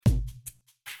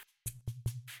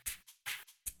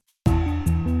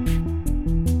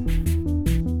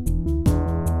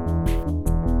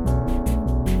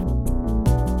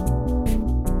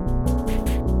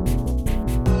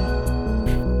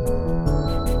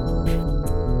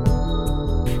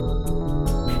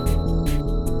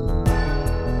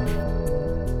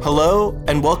Hello,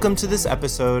 and welcome to this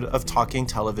episode of Talking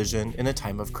Television in a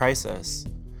Time of Crisis.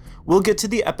 We'll get to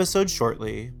the episode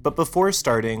shortly, but before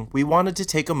starting, we wanted to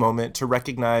take a moment to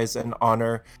recognize and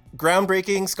honor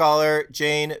groundbreaking scholar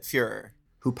Jane Fuhrer,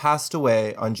 who passed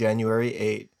away on January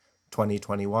 8,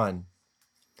 2021.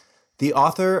 The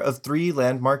author of 3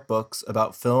 landmark books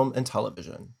about film and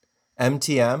television,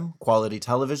 MTM, Quality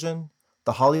Television,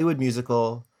 The Hollywood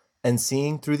Musical, and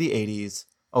Seeing Through the 80s,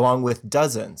 along with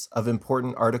dozens of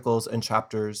important articles and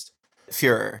chapters,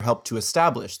 Fuhrer helped to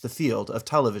establish the field of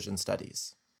television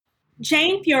studies.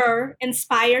 Jane Fuhrer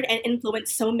inspired and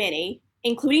influenced so many,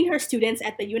 including her students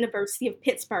at the University of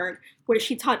Pittsburgh, where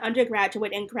she taught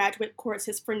undergraduate and graduate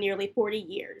courses for nearly 40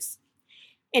 years.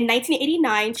 In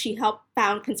 1989, she helped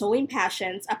found Consoling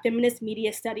Passions, a feminist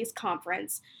media studies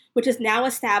conference, which is now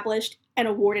established an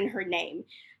award in her name,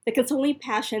 the Consoling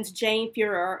Passions Jane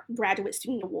Fuhrer Graduate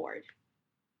Student Award.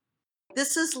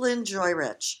 This is Lynn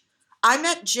Joyrich. I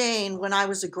met Jane when I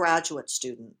was a graduate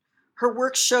student. Her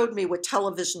work showed me what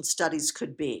television studies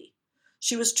could be.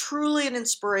 She was truly an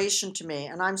inspiration to me,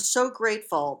 and I'm so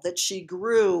grateful that she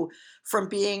grew from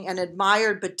being an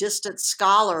admired but distant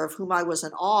scholar of whom I was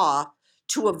in awe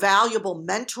to a valuable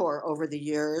mentor over the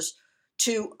years,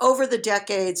 to, over the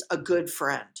decades, a good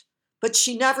friend. But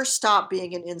she never stopped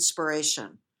being an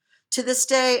inspiration. To this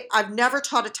day, I've never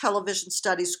taught a television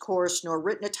studies course nor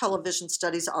written a television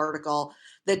studies article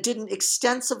that didn't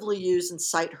extensively use and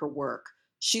cite her work.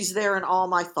 She's there in all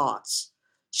my thoughts.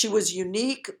 She was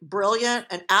unique, brilliant,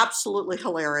 and absolutely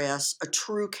hilarious, a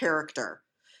true character.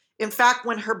 In fact,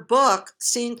 when her book,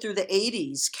 Seeing Through the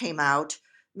 80s, came out,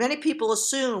 many people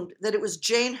assumed that it was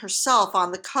Jane herself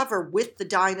on the cover with the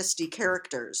Dynasty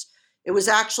characters. It was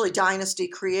actually Dynasty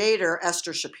creator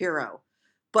Esther Shapiro.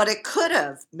 But it could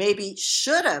have, maybe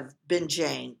should have been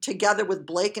Jane, together with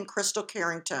Blake and Crystal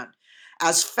Carrington,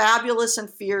 as fabulous and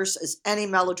fierce as any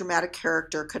melodramatic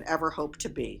character could ever hope to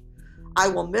be. I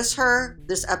will miss her.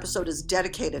 This episode is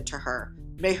dedicated to her.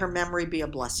 May her memory be a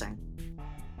blessing.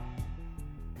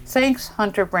 Thanks,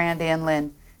 Hunter, Brandy, and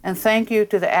Lynn. And thank you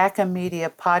to the ACA Media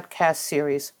podcast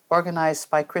series organized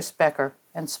by Chris Becker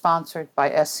and sponsored by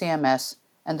SCMS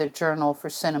and the Journal for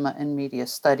Cinema and Media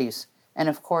Studies. And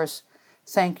of course,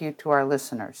 thank you to our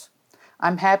listeners.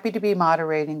 I'm happy to be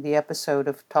moderating the episode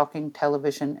of Talking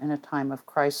Television in a Time of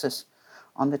Crisis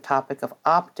on the topic of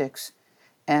optics,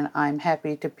 and I'm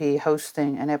happy to be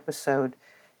hosting an episode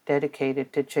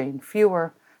dedicated to Jane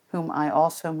Fuhrer, whom I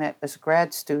also met as a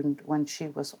grad student when she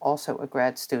was also a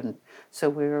grad student. So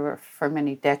we were, for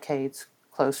many decades,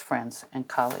 close friends and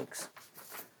colleagues.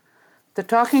 The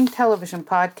Talking Television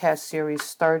podcast series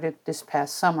started this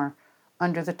past summer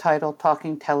under the title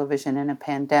Talking Television in a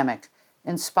Pandemic,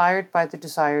 inspired by the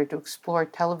desire to explore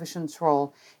television's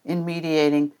role in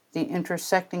mediating the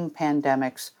intersecting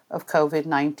pandemics of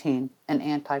COVID-19 and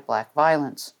anti-Black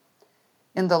violence.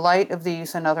 In the light of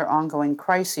these and other ongoing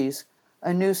crises,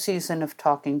 a new season of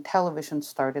Talking Television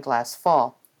started last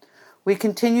fall. We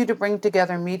continue to bring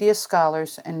together media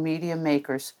scholars and media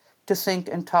makers to think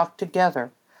and talk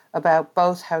together about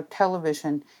both how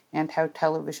television and how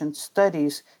television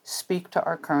studies speak to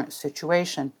our current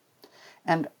situation.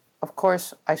 And of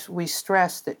course, we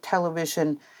stress that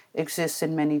television exists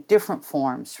in many different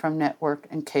forms, from network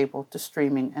and cable to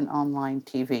streaming and online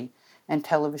TV. And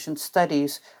television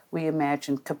studies we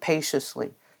imagine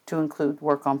capaciously to include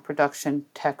work on production,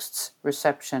 texts,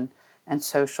 reception, and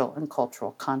social and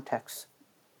cultural contexts.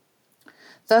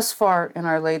 Thus far, in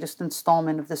our latest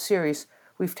installment of the series,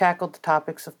 we've tackled the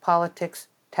topics of politics,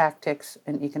 tactics,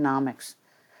 and economics.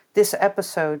 This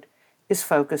episode is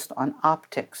focused on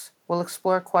optics. We'll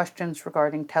explore questions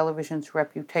regarding television's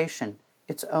reputation,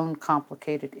 its own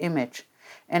complicated image,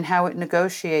 and how it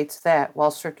negotiates that while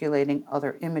circulating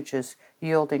other images,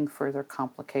 yielding further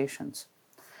complications.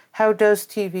 How does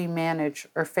TV manage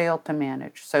or fail to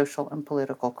manage social and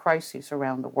political crises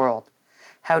around the world?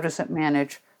 How does it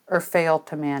manage or fail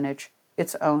to manage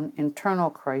its own internal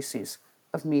crises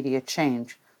of media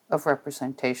change, of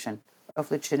representation,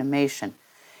 of legitimation,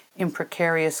 in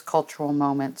precarious cultural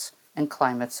moments and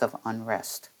climates of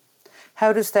unrest?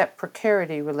 How does that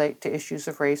precarity relate to issues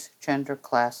of race, gender,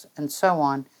 class, and so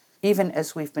on, even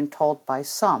as we've been told by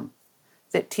some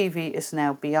that TV is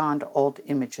now beyond old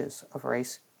images of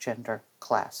race, gender,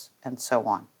 class, and so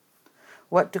on?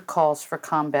 What do calls for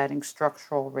combating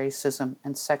structural racism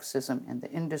and sexism in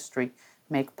the industry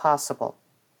make possible,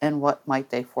 and what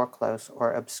might they foreclose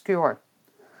or obscure?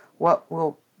 What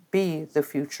will be the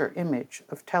future image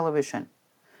of television?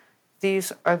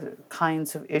 These are the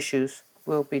kinds of issues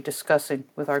we'll be discussing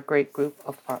with our great group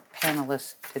of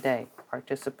panelists today,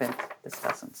 participant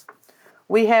discussants.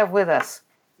 We have with us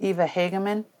Eva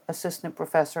Hageman, Assistant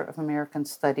Professor of American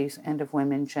Studies and of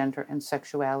Women, Gender, and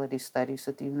Sexuality Studies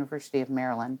at the University of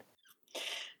Maryland.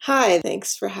 Hi,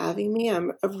 thanks for having me.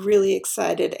 I'm really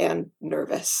excited and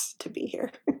nervous to be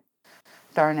here.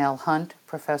 Darnell Hunt,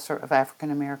 Professor of African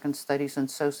American Studies and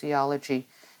Sociology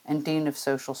and Dean of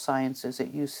Social Sciences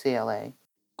at UCLA.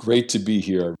 Great to be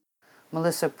here.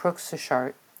 Melissa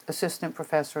Prooks-Sichart, Assistant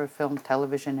Professor of Film,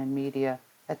 Television, and Media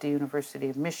at the University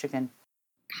of Michigan.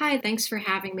 Hi, thanks for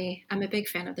having me. I'm a big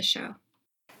fan of the show.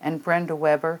 And Brenda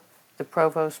Weber, the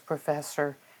Provost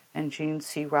Professor and Jean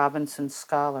C. Robinson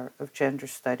Scholar of Gender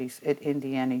Studies at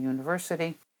Indiana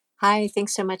University. Hi,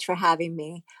 thanks so much for having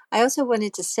me. I also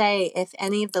wanted to say if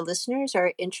any of the listeners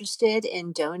are interested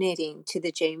in donating to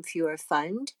the Jane Fuhrer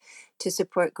Fund to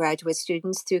support graduate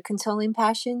students through Consoling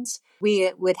Passions,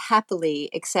 we would happily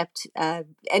accept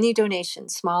any donation,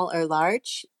 small or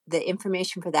large. The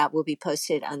information for that will be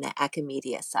posted on the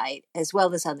Acamedia site, as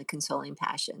well as on the Consoling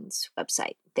Passions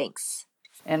website. Thanks.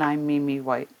 And I'm Mimi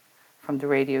White from the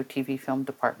Radio, TV, Film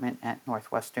Department at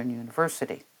Northwestern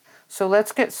University. So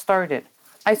let's get started.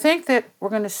 I think that we're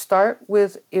going to start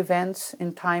with events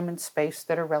in time and space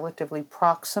that are relatively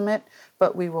proximate,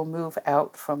 but we will move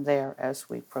out from there as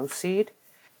we proceed.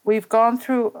 We've gone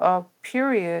through a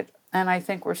period, and I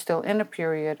think we're still in a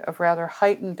period, of rather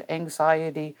heightened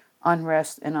anxiety,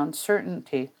 unrest, and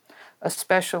uncertainty,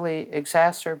 especially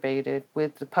exacerbated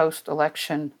with the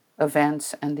post-election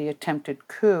events and the attempted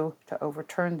coup to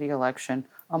overturn the election,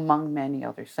 among many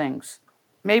other things.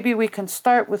 Maybe we can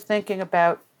start with thinking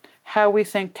about how we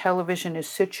think television is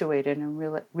situated in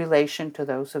relation to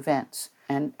those events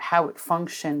and how it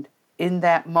functioned in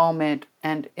that moment,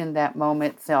 and in that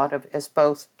moment thought of as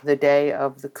both the day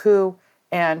of the coup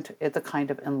and the kind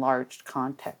of enlarged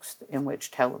context in which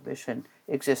television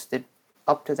existed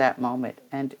up to that moment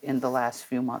and in the last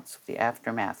few months of the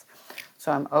aftermath.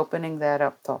 So I'm opening that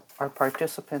up to our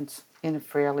participants in a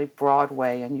fairly broad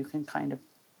way, and you can kind of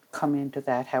come into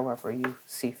that however you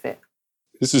see fit.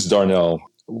 This is Darnell.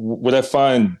 What I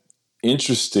find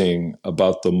interesting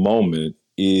about the moment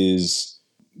is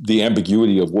the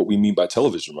ambiguity of what we mean by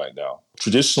television right now.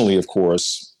 Traditionally, of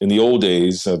course, in the old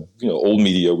days of old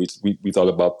media, we thought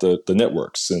about the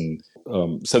networks and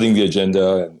setting the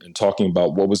agenda and talking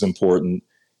about what was important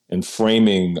and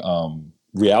framing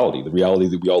reality, the reality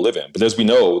that we all live in. But as we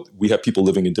know, we have people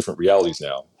living in different realities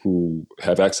now who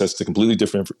have access to completely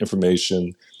different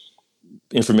information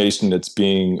that's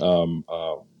being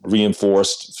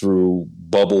reinforced through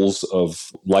bubbles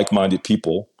of like-minded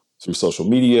people through social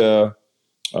media,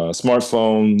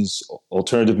 smartphones,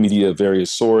 alternative media of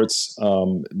various sorts,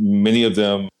 many of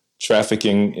them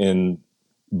trafficking in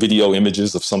video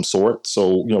images of some sort. So,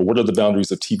 what are the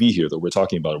boundaries of TV here that we're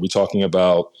talking about? Are we talking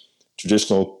about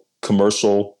traditional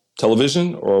commercial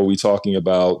television, or are we talking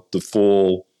about the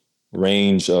full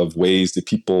range of ways that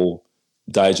people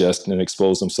digest and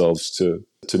expose themselves to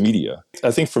media?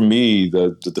 I think for me,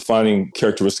 the defining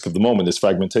characteristic of the moment is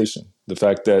fragmentation. The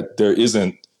fact that there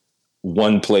isn't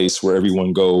one place where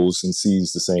everyone goes and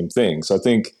sees the same thing. So I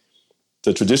think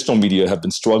the traditional media have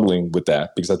been struggling with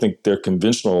that, because I think their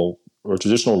conventional or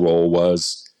traditional role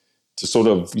was to sort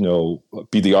of,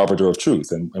 be the arbiter of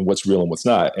truth and what's real and what's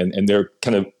not. And they're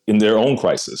kind of in their own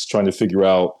crisis, trying to figure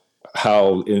out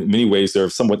how, in many ways, they're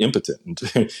somewhat impotent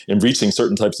in reaching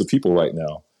certain types of people right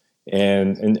now.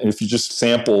 And if you just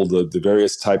sample the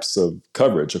various types of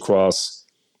coverage across,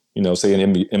 say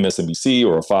an MSNBC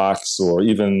or a Fox or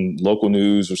even local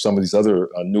news or some of these other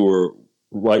newer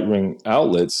right-wing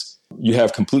outlets, you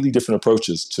have completely different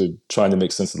approaches to trying to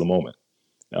make sense of the moment.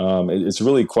 It's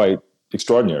really quite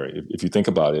extraordinary if you think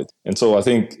about it. And so I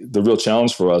think the real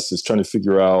challenge for us is trying to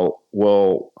figure out,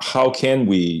 well, how can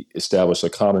we establish a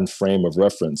common frame of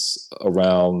reference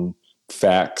around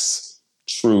facts,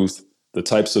 truth, the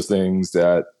types of things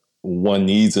that one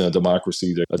needs in a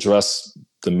democracy to address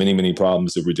the many, many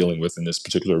problems that we're dealing with in this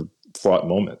particular fraught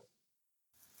moment.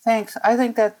 Thanks. I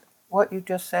think that what you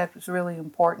just said is really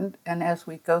important. And as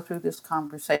we go through this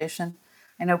conversation,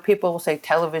 I know people will say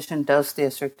television does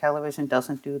this or television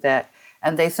doesn't do that.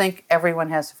 And they think everyone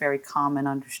has a very common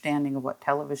understanding of what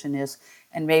television is.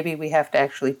 And maybe we have to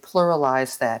actually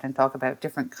pluralize that and talk about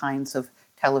different kinds of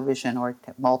television or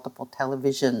multiple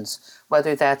televisions,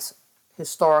 whether that's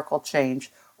historical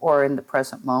change or in the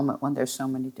present moment when there's so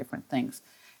many different things.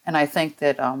 And I think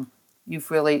that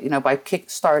you've really, by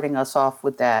kick-starting us off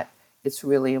with that, it's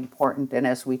really important. And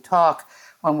as we talk,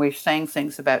 when we're saying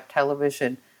things about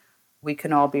television, we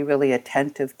can all be really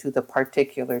attentive to the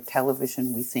particular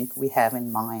television we think we have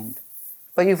in mind.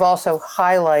 But you've also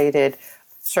highlighted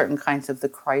certain kinds of the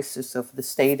crisis of the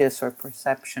status or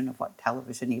perception of what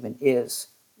television even is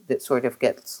that sort of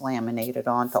gets laminated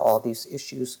onto all these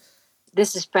issues.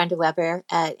 This is Brenda Weber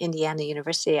at Indiana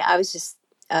University. I was just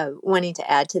wanting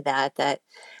to add to that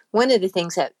one of the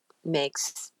things that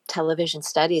makes television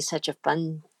studies such a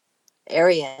fun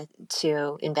area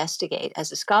to investigate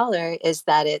as a scholar is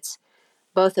that it's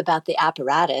both about the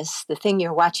apparatus, the thing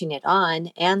you're watching it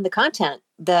on, and the content,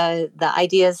 the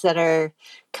ideas that are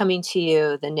coming to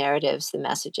you, the narratives, the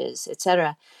messages,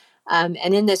 etc. And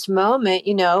in this moment,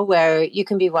 where you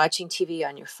can be watching TV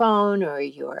on your phone or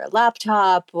your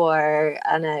laptop or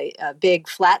on a big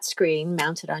flat screen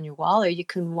mounted on your wall, or you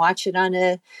can watch it on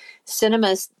a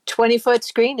cinema 20-foot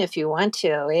screen if you want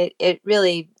to. It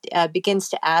really begins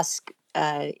to ask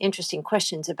interesting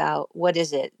questions about what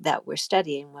is it that we're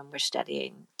studying when we're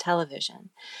studying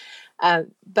television.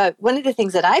 But one of the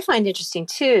things that I find interesting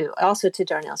too, also to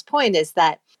Darnell's point, is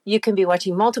that you can be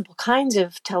watching multiple kinds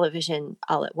of television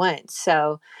all at once.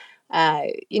 So,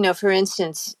 for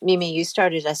instance, Mimi, you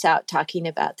started us out talking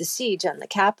about the siege on the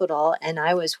Capitol, and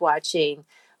I was watching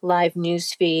live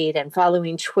news feed and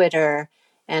following Twitter,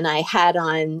 and I had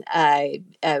on, I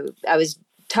was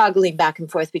toggling back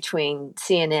and forth between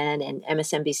CNN and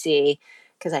MSNBC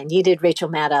because I needed Rachel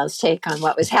Maddow's take on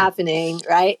what was happening,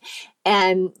 right?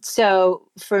 And so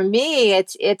for me,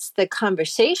 it's the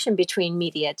conversation between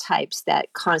media types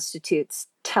that constitutes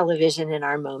television in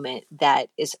our moment that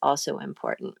is also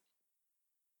important.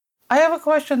 I have a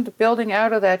question building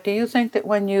out of that. Do you think that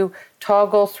when you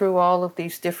toggle through all of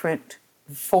these different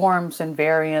forms and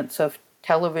variants of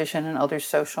television and other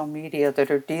social media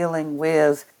that are dealing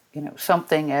with,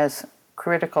 something as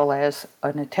critical as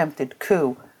an attempted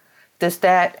coup, does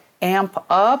that amp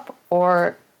up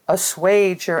or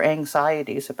assuage your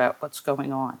anxieties about what's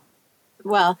going on?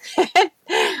 Well,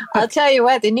 I'll tell you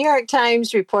what, the New York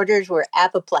Times reporters were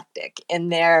apoplectic in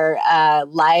their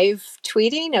live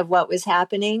tweeting of what was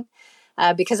happening.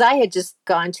 Because I had just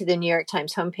gone to the New York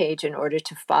Times homepage in order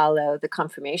to follow the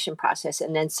confirmation process.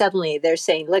 And then suddenly they're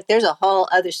saying, look, there's a whole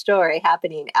other story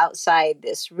happening outside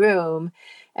this room.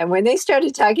 And when they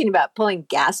started talking about pulling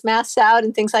gas masks out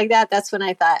and things like that, that's when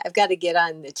I thought, I've got to get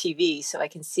on the TV so I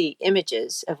can see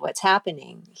images of what's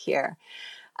happening here.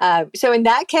 So in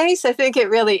that case, I think it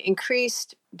really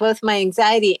increased both my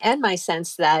anxiety and my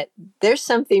sense that there's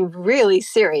something really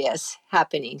serious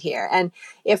happening here. And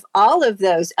if all of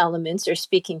those elements are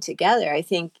speaking together, I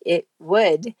think it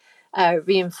would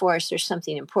reinforce there's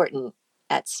something important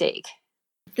at stake.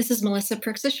 This is Melissa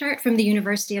Perksichart from the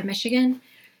University of Michigan.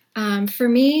 For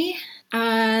me,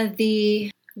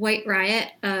 the White Riot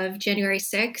of January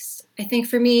 6th, I think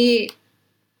for me,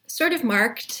 sort of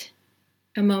marked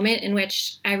a moment in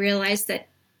which I realized that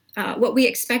what we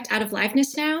expect out of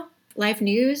liveness now, live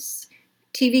news,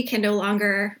 TV can no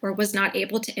longer or was not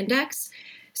able to index.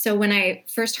 So when I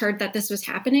first heard that this was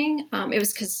happening, it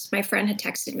was because my friend had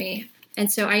texted me.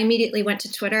 And so I immediately went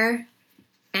to Twitter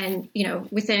and,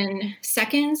 within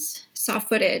seconds, saw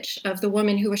footage of the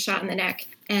woman who was shot in the neck.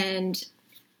 And,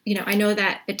 I know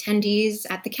that attendees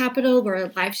at the Capitol were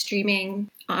live streaming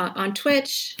on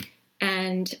Twitch.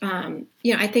 And,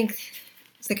 I think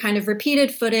the kind of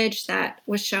repeated footage that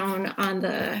was shown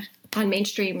on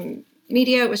mainstream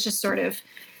media was just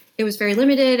it was very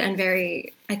limited and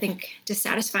very, I think,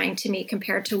 dissatisfying to me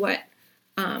compared to what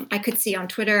I could see on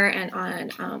Twitter and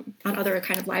on other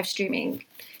kind of live streaming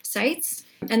sites.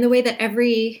 And the way that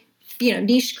every,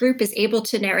 niche group is able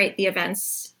to narrate the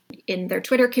events in their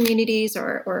Twitter communities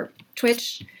or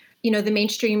Twitch, the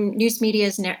mainstream news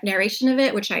media's narration of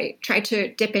it, which I tried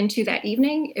to dip into that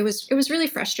evening, it was really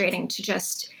frustrating to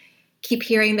just keep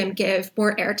hearing them give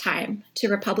more airtime to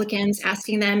Republicans,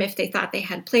 asking them if they thought they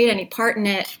had played any part in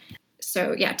it.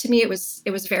 So yeah, to me, it was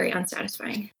very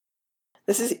unsatisfying.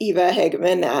 This is Eva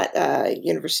Hageman at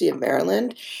University of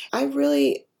Maryland. I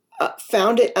really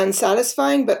found it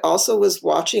unsatisfying, but also was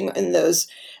watching in those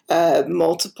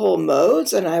multiple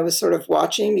modes. And I was sort of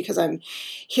watching because I'm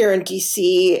here in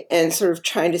DC and sort of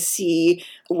trying to see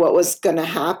what was going to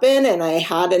happen. And I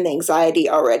had an anxiety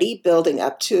already building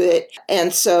up to it.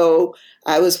 And so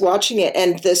I was watching it,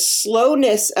 and the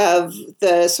slowness of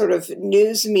the sort of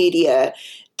news media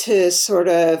to sort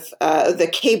of the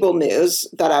cable news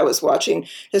that I was watching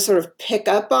to sort of pick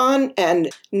up on and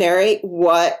narrate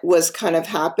what was kind of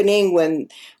happening when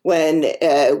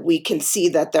we can see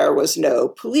that there was no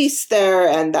police there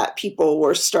and that people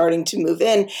were starting to move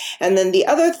in. And then the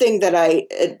other thing that I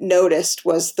noticed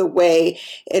was the way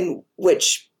in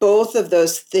which both of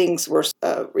those things were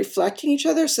reflecting each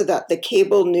other, so that the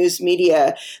cable news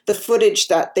media, the footage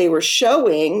that they were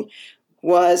showing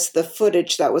was the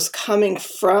footage that was coming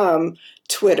from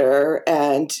Twitter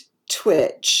and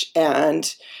Twitch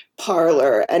and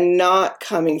parlor and not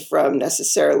coming from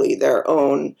necessarily their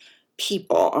own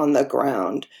people on the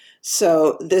ground.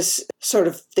 So this sort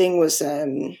of thing was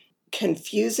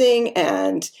confusing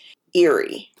and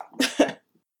eerie.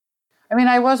 I mean,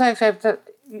 I was actually,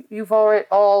 you've already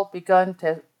all begun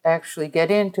to actually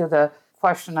get into the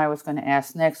question I was going to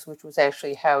ask next, which was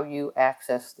actually how you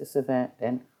accessed this event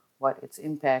and what its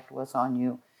impact was on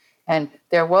you. And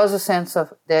there was a sense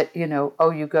of that, you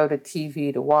go to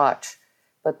TV to watch,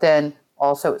 but then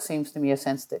also it seems to me a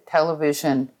sense that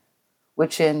television,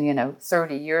 which in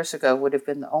 30 years ago would have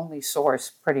been the only source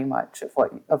pretty much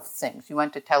of things. You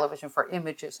went to television for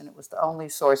images and it was the only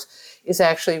source, is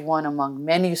actually one among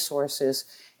many sources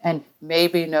and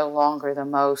maybe no longer the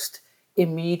most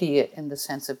immediate in the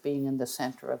sense of being in the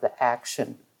center of the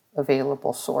action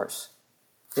available source,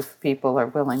 if people are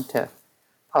willing to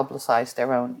publicize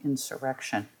their own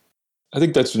insurrection. I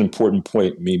think that's an important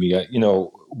point, Mimi.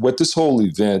 What this whole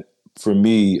event for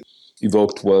me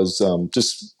evoked was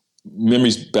just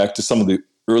memories back to some of the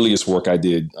earliest work I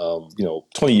did, 20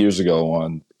 years ago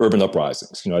on urban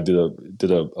uprisings. I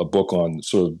did a book on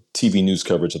sort of TV news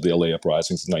coverage of the LA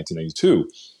uprisings in 1992.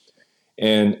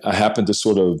 And I happened to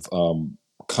sort of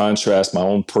contrast my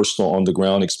own personal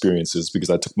on-the-ground experiences because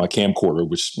I took my camcorder,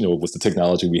 which was the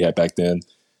technology we had back then,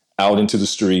 out into the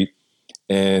street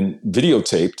and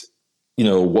videotaped,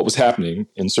 what was happening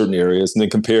in certain areas, and then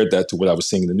compared that to what I was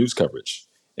seeing in the news coverage.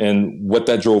 And what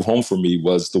that drove home for me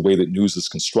was the way that news is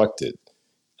constructed.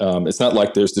 It's not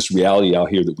like there's this reality out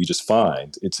here that we just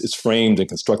find. It's framed and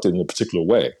constructed in a particular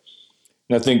way.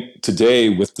 And I think today,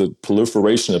 with the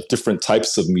proliferation of different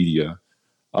types of media,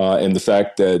 and the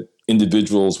fact that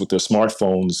individuals with their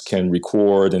smartphones can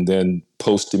record and then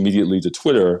post immediately to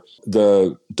Twitter,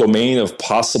 the domain of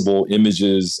possible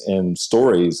images and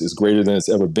stories is greater than it's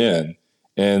ever been.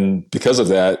 And because of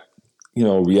that,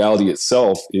 reality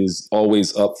itself is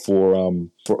always up for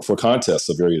contests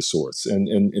of various sorts. And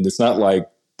it's not like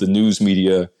the news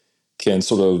media can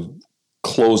sort of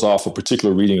close off a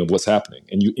particular reading of what's happening.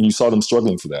 And you saw them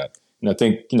struggling for that. And I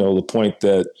think, the point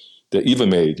that Eva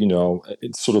made,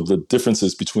 it's sort of the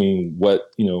differences between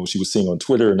what, she was seeing on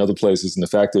Twitter and other places, and the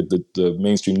fact that the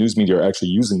mainstream news media are actually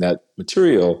using that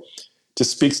material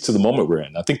just speaks to the moment we're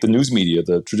in. I think the news media,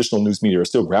 the traditional news media, are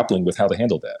still grappling with how to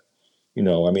handle that.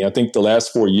 I think the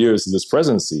last 4 years of this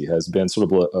presidency has been sort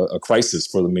of a crisis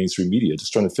for the mainstream media,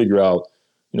 just trying to figure out,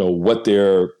 what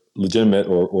their legitimate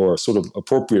or sort of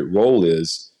appropriate role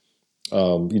is,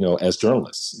 as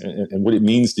journalists, and what it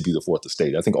means to be the fourth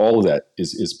estate. I think all of that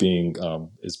is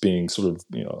being sort of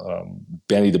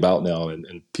bandied about now,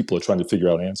 and people are trying to figure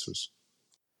out answers.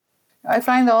 I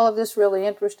find all of this really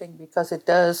interesting because it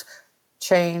does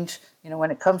change,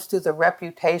 when it comes to the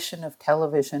reputation of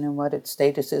television and what its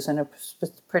status is, in a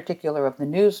particular of the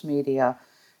news media,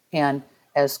 and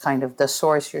as kind of the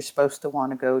source you're supposed to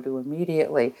want to go to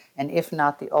immediately. And if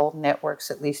not the old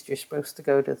networks, at least you're supposed to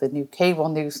go to the new cable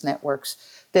news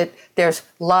networks, that there's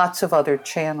lots of other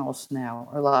channels now,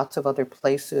 or lots of other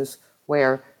places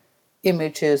where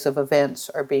images of events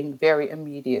are being very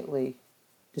immediately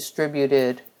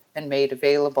distributed and made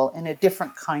available in a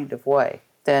different kind of way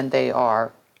than they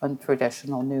are on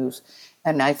traditional news.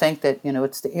 And I think that,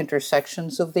 it's the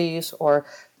intersections of these, or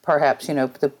perhaps,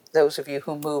 those of you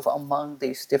who move among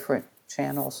these different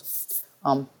channels,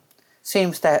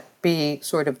 seems to be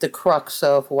sort of the crux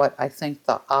of what I think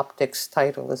the optics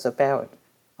title is about,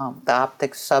 the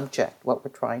optics subject, what we're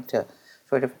trying to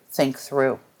sort of think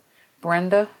through.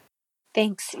 Brenda?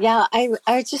 Thanks. Yeah,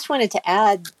 I just wanted to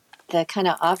add the kind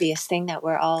of obvious thing that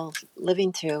we're all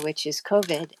living through, which is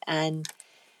COVID. And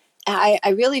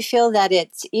I really feel that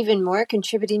it's even more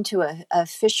contributing to a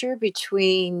fissure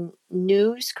between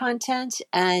news content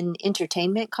and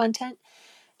entertainment content,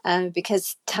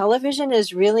 because television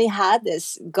has really had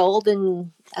this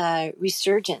golden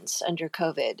resurgence under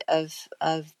COVID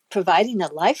of providing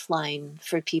a lifeline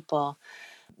for people,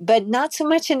 but not so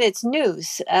much in its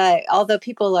news. Although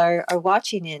people are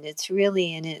watching it, it's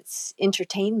really in its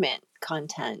entertainment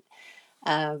content.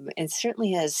 It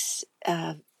certainly has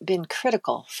been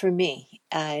critical for me,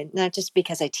 not just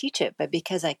because I teach it, but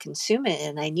because I consume it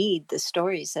and I need the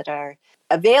stories that are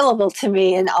available to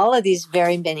me in all of these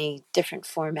very many different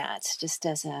formats, just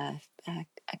as a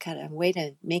kind of way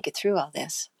to make it through all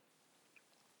this.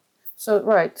 So,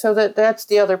 right. So that's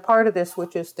the other part of this,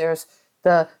 which is there's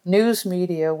the news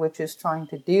media, which is trying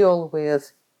to deal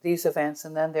with these events,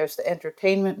 and then there's the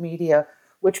entertainment media,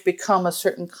 which become a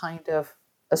certain kind of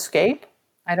escape.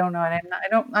 I don't know,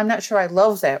 and I'm not sure I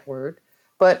love that word,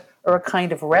 or a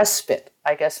kind of respite,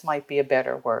 I guess might be a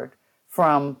better word,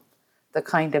 from the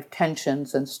kind of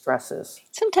tensions and stresses.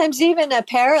 Sometimes even a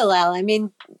parallel. I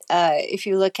mean, if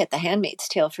you look at The Handmaid's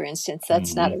Tale, for instance,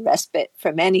 that's not a respite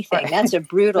from anything. Right. That's a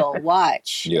brutal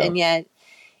watch. Yeah. And yet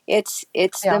it's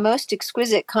the most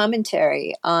exquisite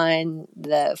commentary on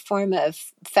the form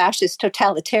of fascist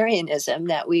totalitarianism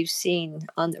that we've seen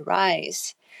on the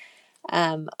rise.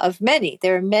 Of many.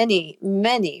 There are many,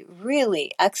 many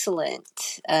really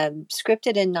excellent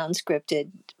scripted and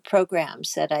non-scripted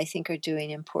programs that I think are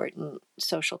doing important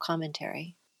social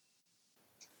commentary.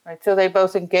 Right. So they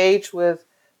both engage with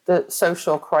the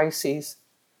social crises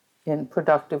in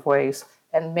productive ways,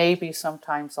 and maybe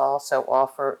sometimes also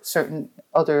offer certain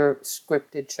other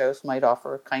scripted shows might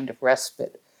offer a kind of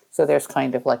respite. So there's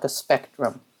kind of like a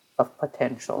spectrum of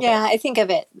potential. Yeah, I think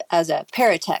of it as a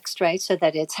paratext, right? So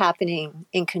that it's happening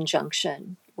in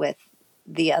conjunction with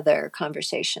the other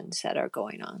conversations that are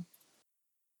going on.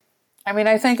 I mean,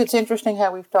 I think it's interesting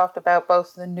how we've talked about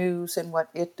both the news and what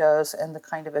it does and the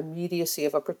kind of immediacy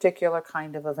of a particular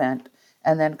kind of event,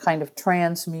 and then kind of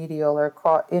transmedial or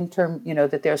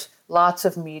that there's lots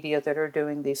of media that are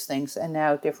doing these things, and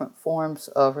now different forms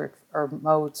of or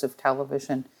modes of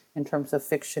television in terms of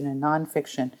fiction and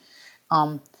nonfiction.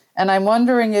 And I'm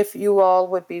wondering if you all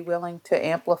would be willing to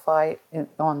amplify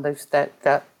on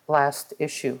that last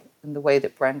issue in the way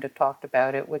that Brenda talked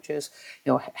about it, which is,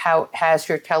 how has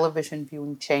your television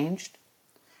viewing changed?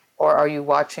 Or are you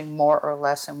watching more or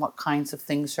less, and what kinds of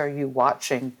things are you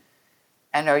watching?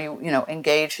 And are you,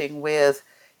 engaging with,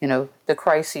 the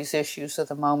crises issues of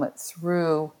the moment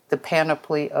through the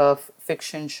panoply of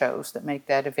fiction shows that make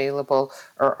that available,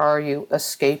 or are you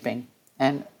escaping?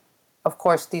 And of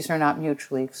course, these are not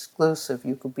mutually exclusive.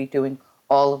 You could be doing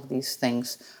all of these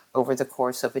things over the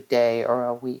course of a day or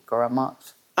a week or a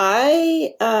month.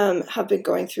 I have been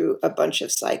going through a bunch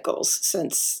of cycles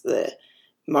since the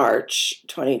March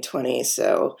 2020.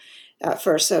 So at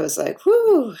first I was like,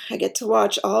 whoo, I get to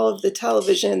watch all of the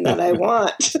television that I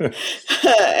want.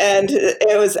 And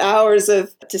it was hours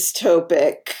of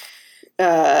dystopic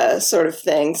sort of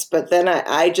things. But then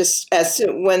I just,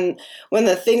 when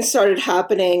the things started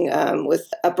happening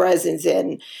with uprisings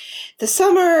in the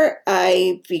summer,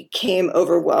 I became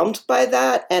overwhelmed by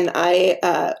that, and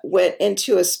I went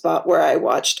into a spot where I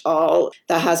watched all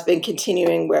that has been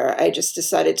continuing, where I just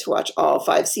decided to watch all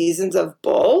 5 seasons of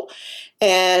Bull.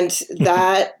 And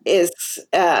that is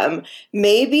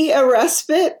maybe a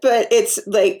respite, but it's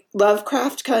like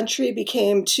Lovecraft Country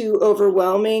became too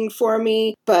overwhelming for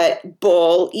me. But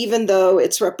Bull, even though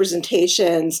its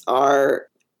representations are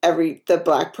the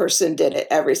Black person did it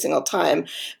every single time,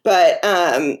 but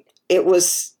it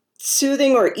was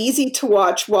soothing or easy to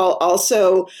watch while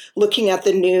also looking at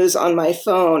the news on my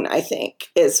phone, I think,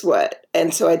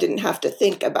 and so I didn't have to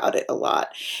think about it a lot.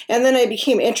 And then I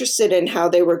became interested in how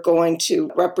they were going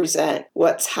to represent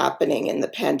what's happening in the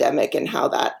pandemic and how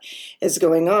that is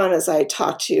going on, as I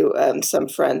talked to some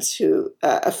friends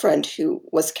a friend who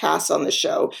was cast on the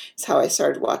show is how I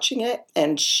started watching it.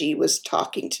 And she was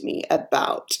talking to me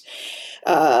about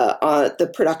on the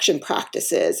production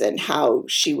practices and how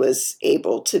she was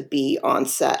able to be on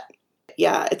set.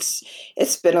 Yeah,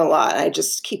 it's been a lot. I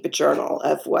just keep a journal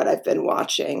of what I've been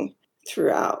watching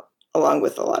throughout, along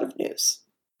with a lot of news.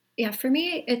 Yeah, for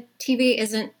me, TV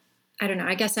isn't, I don't know,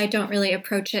 I guess I don't really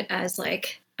approach it as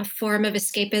like a form of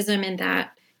escapism, in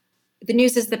that the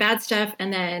news is the bad stuff,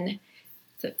 and then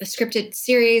the scripted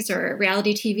series or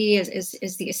reality TV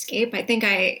is the escape. I think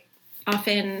I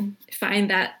often find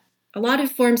that a lot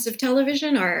of forms of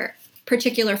television are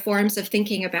particular forms of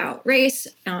thinking about race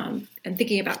and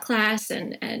thinking about class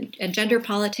and gender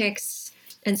politics.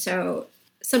 And so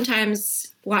sometimes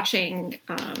watching,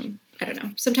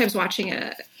 sometimes watching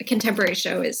a contemporary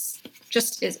show is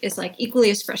like equally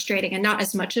as frustrating and not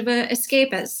as much of an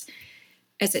escape as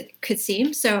it could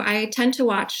seem. So I tend to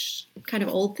watch kind of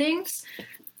old things.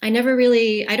 I don't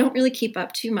really keep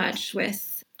up too much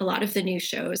with a lot of the new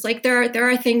shows. Like there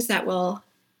are things that will,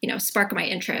 spark my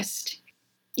interest,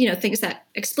 things that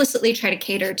explicitly try to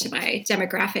cater to my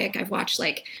demographic. I've watched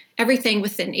like everything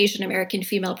with an Asian American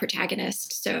female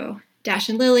protagonist. So Dash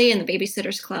and Lily and The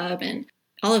Babysitter's Club and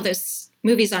all of those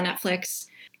movies on Netflix.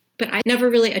 But I never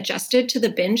really adjusted to the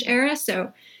binge era.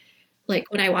 So like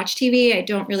when I watch TV, I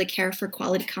don't really care for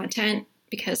quality content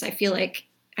because I feel like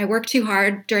I work too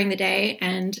hard during the day.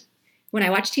 And when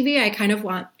I watch TV, I kind of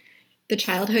want the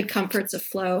childhood comforts of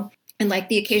Flow and like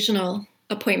the occasional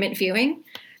appointment viewing.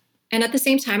 And at the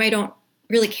same time, I don't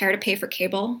really care to pay for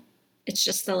cable. It's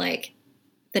just the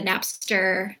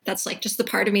Napster, that's like just the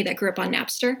part of me that grew up on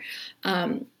Napster.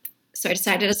 So I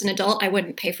decided as an adult, I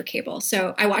wouldn't pay for cable.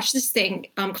 So I watched this thing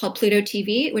called Pluto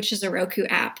TV, which is a Roku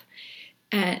app.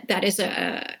 And that is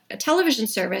a television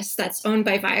service that's owned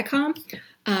by Viacom,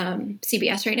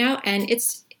 CBS right now, and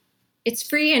it's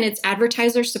free and it's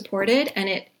advertiser supported, and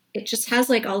it just has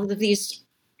like all of these,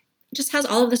 just has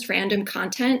all of this random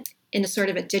content in a sort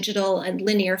of a digital and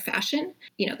linear fashion.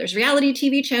 You know, there's reality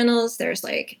TV channels, there's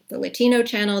like the Latino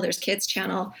channel, there's kids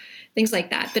channel, things like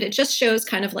that. But it just shows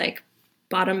kind of like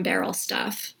bottom barrel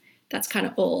stuff that's kind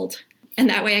of old. And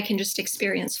that way I can just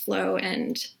experience flow.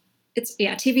 And it's,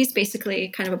 yeah, TV is basically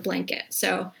kind of a blanket.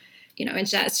 So, you know,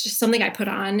 it's just something I put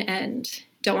on and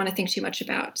don't want to think too much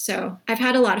about. So I've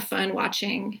had a lot of fun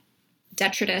watching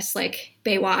detritus like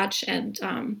Baywatch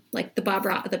and like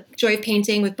the Joy of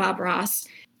Painting with Bob Ross.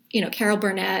 You know, Carol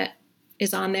Burnett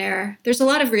is on there. There's a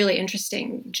lot of really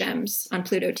interesting gems on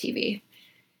Pluto TV.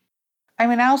 I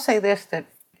mean, I'll say this, that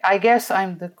I guess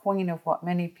I'm the queen of what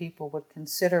many people would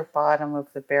consider bottom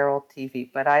of the barrel TV,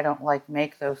 but I don't like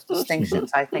make those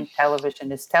distinctions. I think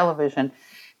television is television.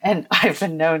 And I've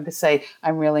been known to say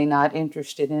I'm really not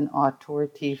interested in auteur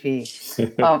TV.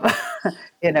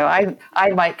 You know, I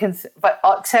might consider, but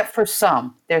except for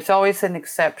some, there's always an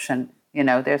exception. You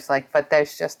know, but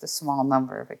there's just a small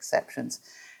number of exceptions.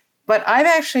 But I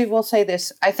actually will say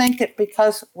this. I think that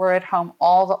because we're at home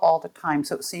all the time,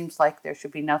 so it seems like there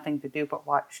should be nothing to do but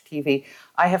watch TV,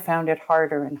 I have found it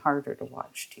harder and harder to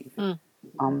watch TV.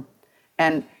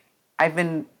 And I've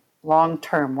been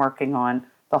long-term working on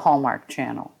the Hallmark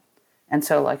Channel. And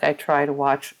so, like, I try to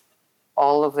watch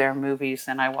all of their movies,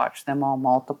 and I watch them all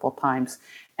multiple times.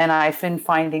 And I've been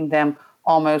finding them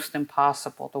almost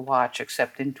impossible to watch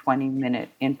except in 20-minute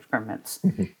increments.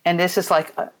 And this is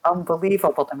like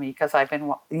unbelievable to me because I've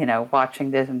been, you know, watching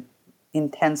this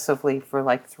intensively for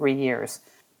like 3 years.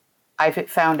 I've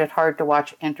found it hard to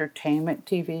watch entertainment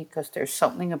TV because there's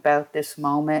something about this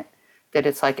moment that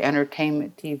it's like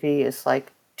entertainment TV is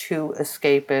like too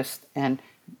escapist and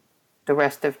the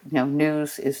rest of, you know,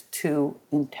 news is too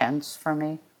intense for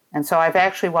me. And so I've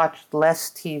actually watched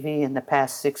less TV in the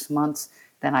past 6 months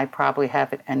than I probably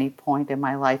have at any point in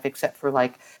my life, except for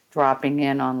like dropping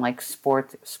in on like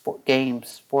sport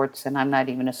games, and I'm not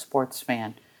even a sports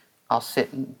fan. I'll sit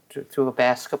through a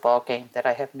basketball game that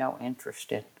I have no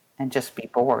interest in and just be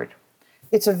bored.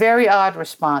 It's a very odd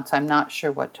response. I'm not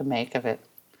sure what to make of it.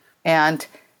 And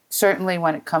certainly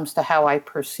when it comes to how I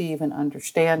perceive and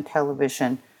understand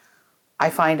television, I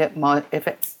find it, if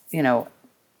it's, you know,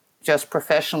 just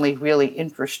professionally really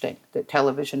interesting that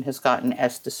television has gotten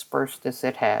as dispersed as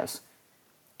it has.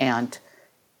 And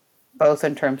both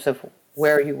in terms of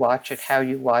where you watch it, how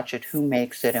you watch it, who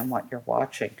makes it, and what you're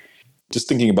watching. Just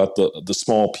thinking about the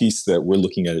small piece that we're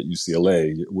looking at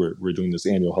UCLA, we're doing this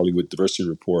annual Hollywood Diversity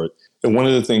Report. And one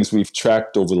of the things we've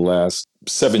tracked over the last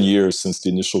 7 years since the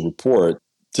initial report,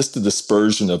 just the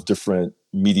dispersion of different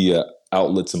media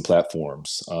outlets and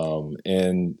platforms,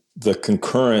 and the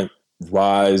concurrent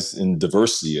rise in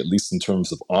diversity, at least in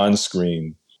terms of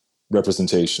on-screen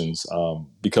representations,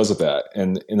 because of that.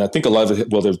 And I think a lot of it,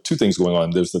 well, there are two things going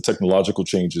on. There's the technological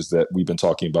changes that we've been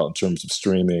talking about in terms of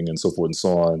streaming and so forth and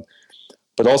so on,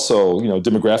 but also, you know,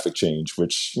 demographic change,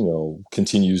 which, you know,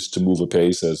 continues to move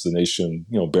apace as the nation,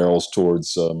 you know, barrels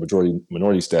towards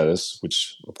minority status,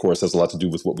 which of course has a lot to do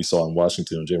with what we saw in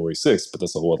Washington on January 6th, but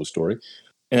that's a whole other story.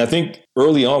 And I think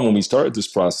early on when we started this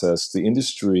process, the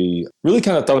industry really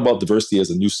kind of thought about diversity as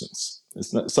a nuisance.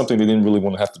 It's not something they didn't really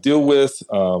want to have to deal with.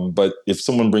 But if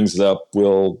someone brings it up,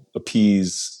 we'll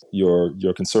appease your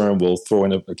concern. We'll throw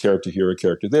in a character here, a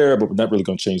character there, but we're not really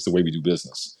going to change the way we do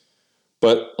business.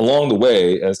 But along the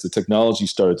way, as the technology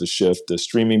started to shift, the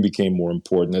streaming became more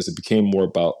important, as it became more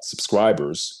about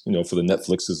subscribers, you know, for the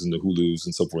Netflixes and the Hulus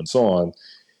and so forth and so on.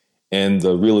 And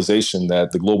the realization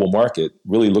that the global market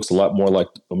really looks a lot more like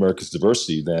America's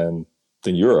diversity than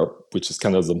Europe, which is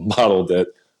kind of the model that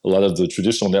a lot of the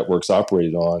traditional networks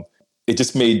operated on. It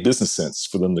just made business sense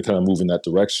for them to kind of move in that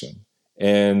direction.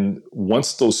 And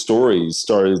once those stories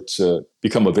started to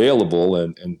become available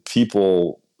and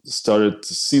people started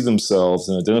to see themselves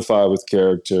and identify with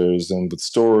characters and with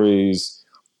stories,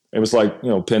 it was like, you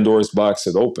know, Pandora's box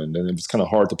had opened and it was kind of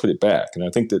hard to put it back. And I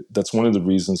think that that's one of the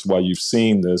reasons why you've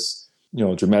seen this, you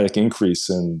know, dramatic increase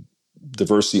in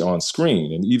diversity on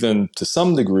screen, and even to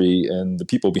some degree in the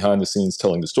people behind the scenes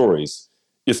telling the stories,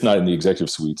 if not in the executive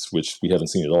suites, which we haven't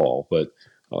seen at all, but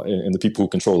and the people who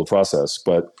control the process.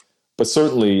 But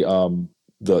certainly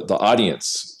the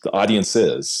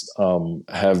audiences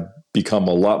have become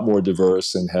a lot more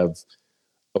diverse and have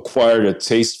acquired a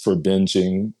taste for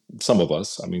binging. Some of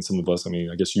us, I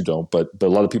guess you don't, but a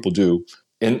lot of people do,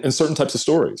 in certain types of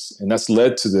stories. And that's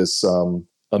led to this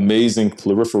amazing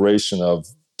proliferation of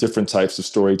different types of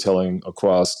storytelling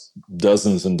across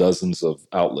dozens and dozens of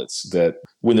outlets that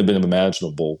wouldn't have been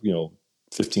imaginable,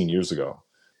 15 years ago.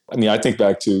 I mean, I think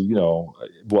back to,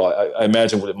 I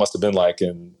imagine what it must have been like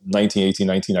in 1918,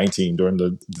 1919 during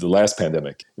the last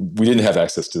pandemic. We didn't have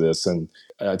access to this. And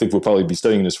I think we'll probably be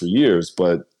studying this for years,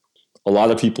 but a lot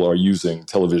of people are using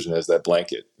television as that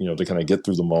blanket, to kind of get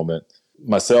through the moment.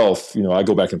 Myself, I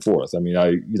go back and forth. I mean,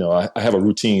 I have a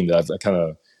routine that I've kind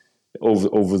of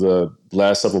over the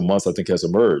last several months, I think has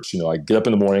emerged. I get up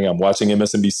in the morning, I'm watching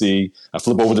MSNBC, I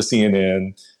flip over to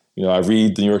CNN, I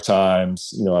read the New York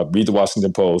Times, I read the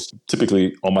Washington Post,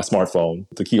 typically on my smartphone,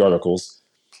 the key articles.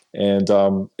 And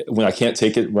when I can't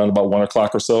take it around about 1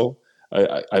 o'clock or so,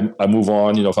 I move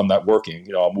on, if I'm not working,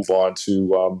 I'll move on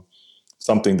to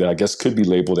something that I guess could be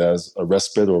labeled as a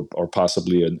respite or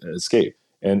possibly an escape.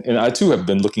 And I too have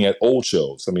been looking at old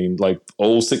shows. I mean, like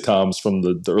old sitcoms from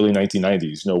the early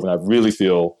 1990s, when I really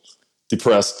feel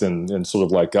depressed and sort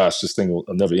of like, gosh, this thing will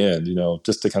never end,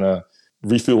 just to kind of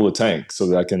refuel the tank so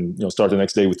that I can, start the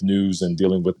next day with news and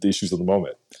dealing with the issues of the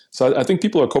moment. So I think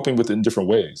people are coping with it in different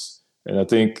ways. And I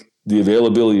think the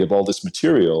availability of all this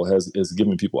material has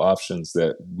given people options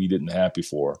that we didn't have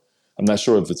before. I'm not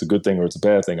sure if it's a good thing or it's a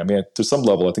bad thing. I mean, to some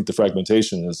level, I think the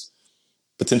fragmentation is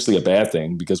potentially a bad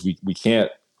thing because we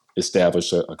can't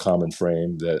establish a common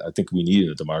frame that I think we need in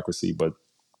a democracy, but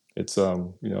it's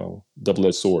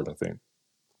double-edged sword, I think.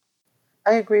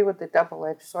 I agree with the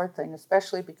double-edged sword thing,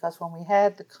 especially because when we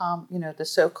had the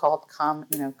so-called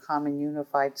common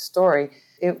unified story,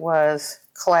 it was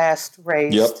classed,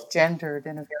 raised, gendered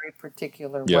in a very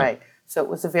particular way. So it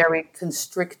was a very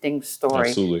constricting story,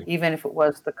 Absolutely. Even if it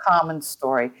was the common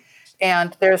story.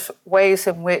 And there's ways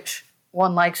in which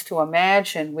one likes to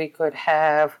imagine we could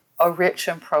have a rich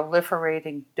and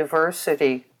proliferating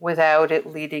diversity without it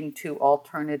leading to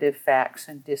alternative facts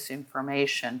and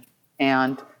disinformation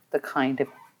and the kind of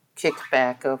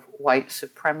kickback of white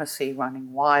supremacy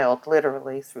running wild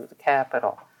literally through the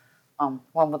Capitol.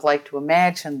 One would like to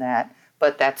imagine that,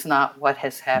 but that's not what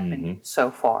has happened so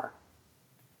far.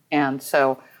 And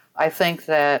so I think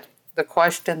that the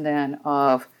question then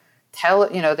of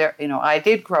I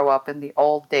did grow up in the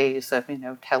old days of,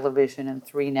 television and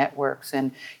 3 networks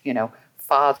and,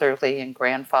 fatherly and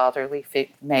grandfatherly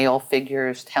male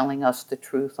figures telling us the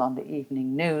truth on the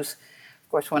evening news. Of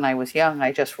course, when I was young,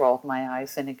 I just rolled my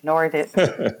eyes and ignored it.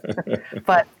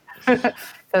 But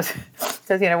because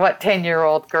what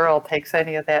 10-year-old girl takes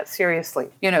any of that seriously?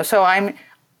 So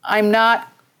I'm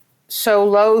not so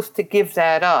loath to give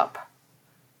that up.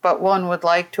 But one would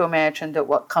like to imagine that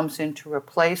what comes in to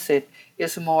replace it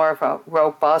is more of a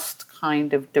robust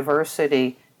kind of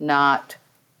diversity, not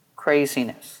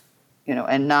craziness,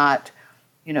 and not,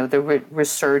 the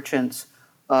resurgence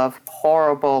of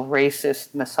horrible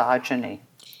racist misogyny.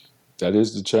 That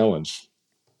is the challenge.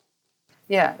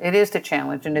 Yeah, it is the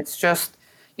challenge. And it's just,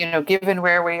 given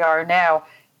where we are now,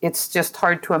 it's just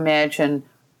hard to imagine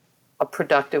a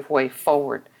productive way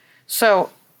forward. So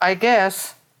I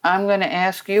guess I'm going to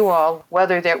ask you all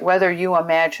whether you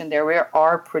imagine there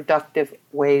are productive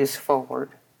ways forward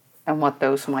and what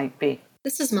those might be.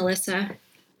 This is Melissa.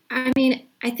 I mean,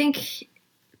 I think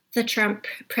the Trump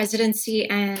presidency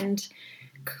and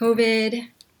COVID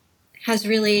has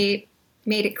really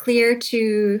made it clear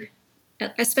to,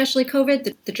 especially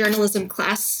COVID, the journalism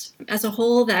class as a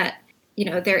whole, that,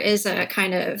 there is a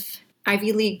kind of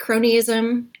Ivy League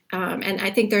cronyism. And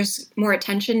I think there's more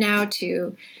attention now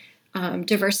to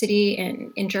diversity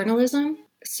in journalism.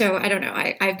 So I don't know.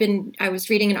 I was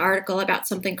reading an article about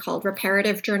something called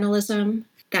reparative journalism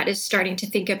that is starting to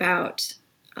think about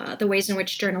the ways in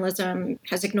which journalism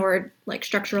has ignored like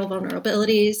structural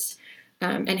vulnerabilities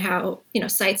and how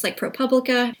sites like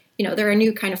ProPublica, there are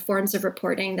new kind of forms of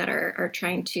reporting that are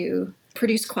trying to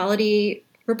produce quality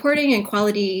reporting and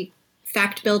quality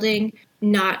fact building,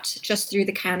 not just through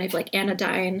the kind of like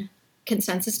anodyne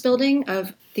consensus building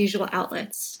of the usual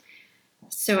outlets.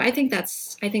 So I think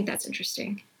that's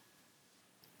interesting.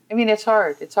 I mean, it's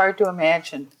hard. It's hard to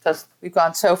imagine because we've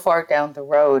gone so far down the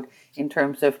road in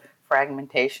terms of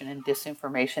fragmentation and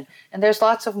disinformation, and there's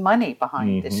lots of money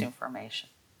behind disinformation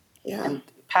and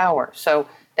power. So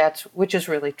which is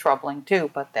really troubling too,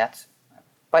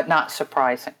 but not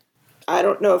surprising. I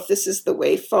don't know if this is the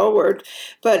way forward,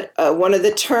 but one of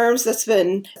the terms that's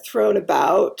been thrown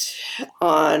about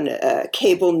on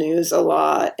cable news a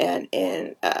lot and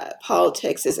in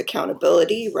politics is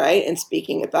accountability, right? And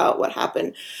speaking about what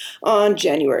happened on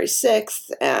January 6th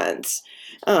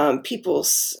and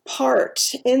people's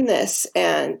part in this.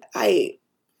 And I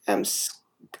am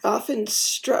often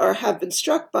have been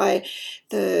struck by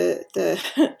the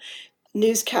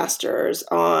newscasters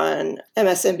on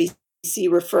MSNBC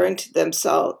referring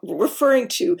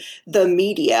to the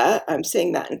media, I'm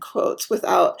saying that in quotes,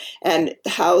 and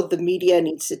how the media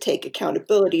needs to take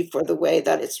accountability for the way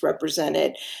that it's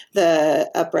represented the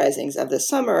uprisings of the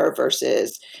summer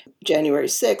versus January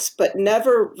 6th, but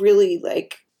never really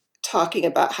like talking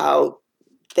about how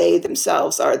they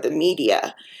themselves are the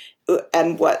media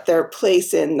and what their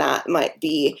place in that might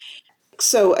be.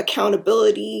 So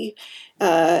accountability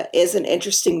is an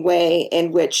interesting way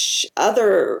in which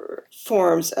other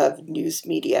forms of news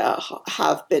media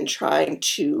have been trying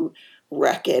to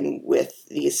reckon with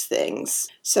these things.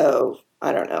 So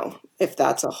I don't know if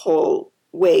that's a whole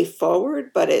way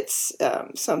forward, but it's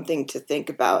something to think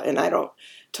about. And I don't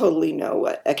totally know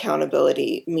what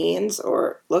accountability means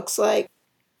or looks like.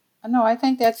 No, I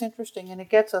think that's interesting, and it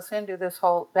gets us into this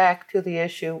whole back to the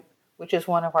issue, which is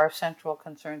one of our central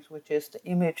concerns, which is the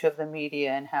image of the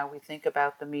media and how we think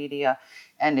about the media.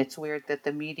 And it's weird that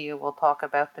the media will talk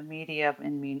about the media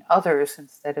and mean others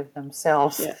instead of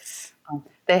themselves. Yes.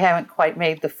 They haven't quite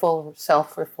made the full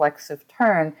self-reflexive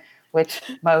turn, which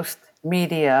most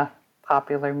media,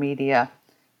 popular media,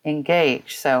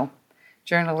 engage. So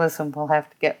journalism will have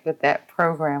to get with that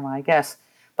program, I guess.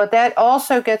 But that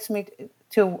also gets me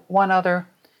to one other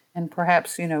and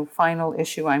perhaps, final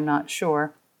issue. I'm not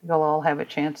sure. You'll all have a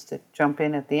chance to jump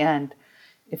in at the end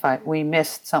if we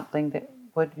missed something that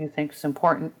what you think is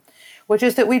important, which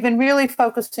is that we've been really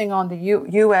focusing on the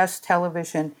U.S.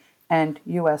 television and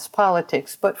U.S.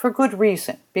 politics, but for good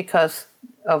reason, because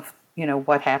of,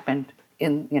 what happened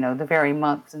in, the very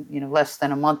month, less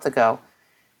than a month ago.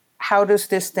 How does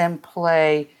this then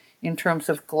play in terms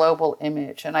of global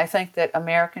image? And I think that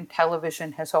American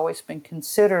television has always been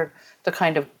considered the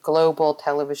kind of global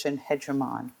television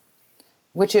hegemon,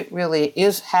 which it really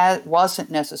wasn't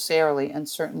necessarily and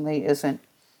certainly isn't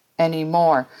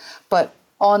anymore. But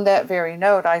on that very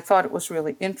note, I thought it was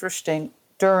really interesting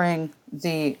during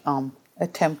the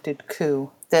attempted coup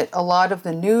that a lot of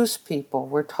the news people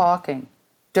were talking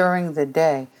during the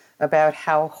day about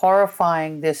how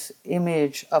horrifying this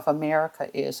image of America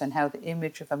is and how the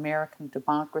image of American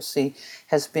democracy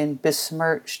has been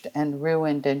besmirched and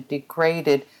ruined and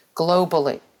degraded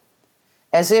globally.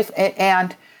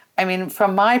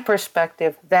 From my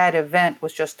perspective, that event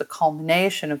was just the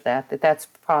culmination of that's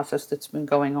a process that's been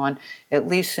going on at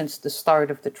least since the start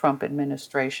of the Trump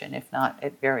administration, if not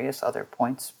at various other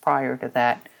points prior to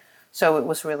that. So it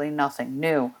was really nothing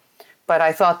new. But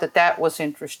I thought that was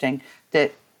interesting,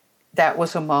 that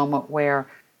was a moment where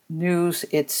news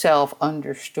itself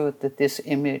understood that this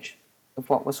image of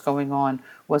what was going on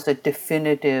was a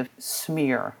definitive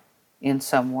smear in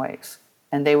some ways.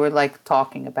 And they were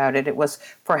talking about it. It was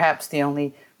perhaps the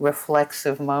only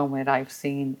reflexive moment I've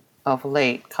seen of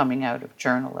late coming out of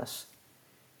journalists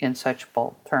in such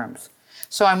bold terms.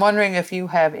 So I'm wondering if you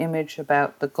have image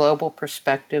about the global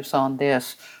perspectives on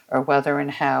this, or whether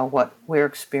and how what we're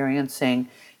experiencing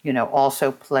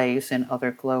also plays in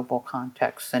other global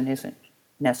contexts and isn't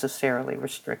necessarily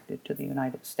restricted to the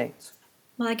United States.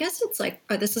 Well, I guess it's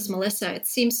this is Melissa. It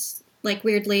seems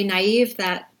weirdly naive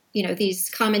that, these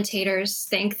commentators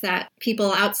think that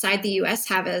people outside the U.S.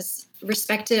 have as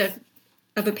respective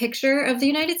of a picture of the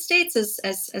United States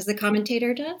as the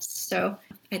commentator does. So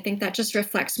I think that just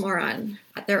reflects more on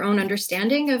their own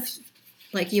understanding of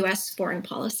U.S. foreign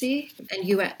policy and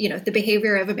U.S. The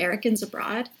behavior of Americans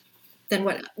abroad than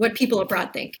what people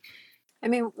abroad think. I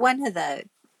mean, one of the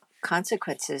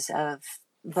consequences of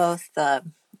both the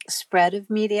spread of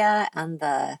media and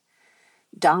the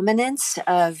dominance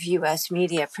of U.S.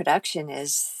 media production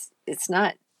is it's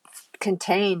not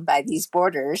contained by these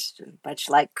borders, much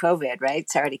like COVID, right?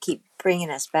 Sorry to keep bringing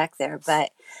us back there.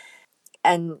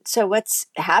 And so what's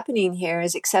happening here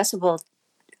is accessible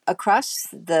across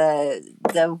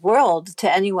the world to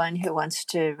anyone who wants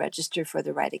to register for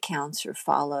the right accounts or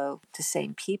follow the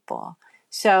same people.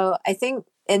 So I think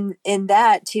in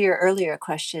that, to your earlier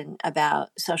question about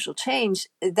social change,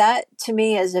 that to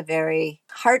me is a very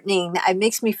heartening, it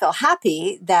makes me feel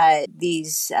happy that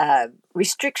these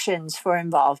restrictions for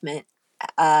involvement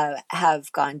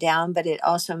have gone down, but it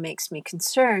also makes me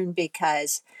concerned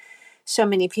because so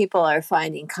many people are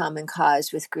finding common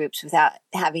cause with groups without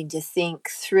having to think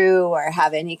through or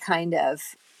have any kind of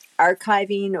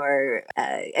archiving or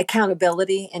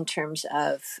accountability in terms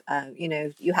of,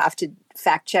 you have to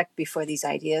fact check before these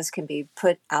ideas can be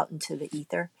put out into the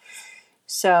ether.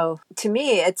 So to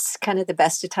me, it's kind of the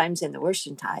best of times and the worst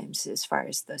of times as far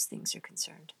as those things are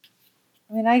concerned.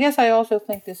 I guess I also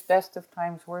think this best of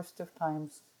times, worst of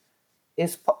times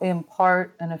is in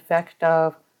part an effect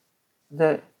of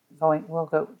the we'll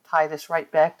go tie this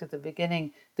right back to the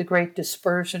beginning, the great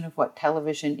dispersion of what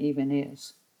television even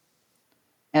is,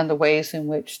 and the ways in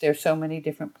which there's so many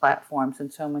different platforms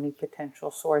and so many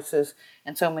potential sources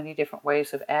and so many different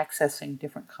ways of accessing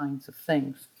different kinds of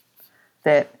things,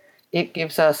 that it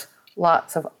gives us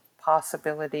lots of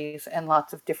possibilities and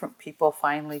lots of different people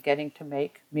finally getting to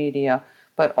make media,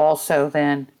 but also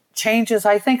then changes.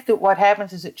 I think that what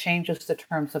happens is it changes the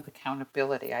terms of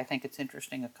accountability. I think it's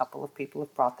interesting. A couple of people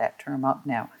have brought that term up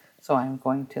now. So I'm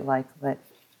going to let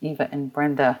Eva and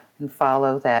Brenda and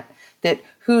follow that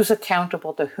who's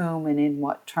accountable to whom and in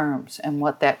what terms, and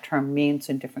what that term means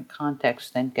in different contexts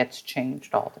then gets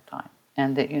changed all the time.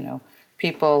 And that,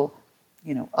 people,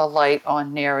 alight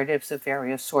on narratives of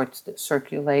various sorts that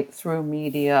circulate through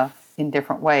media in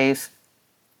different ways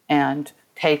and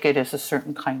take it as a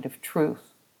certain kind of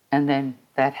truth. And then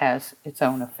that has its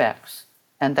own effects.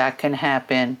 And that can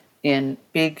happen in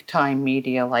big time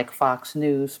media like Fox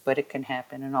News, but it can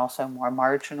happen in also more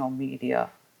marginal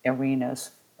media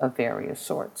arenas of various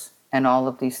sorts. And all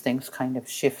of these things kind of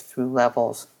shift through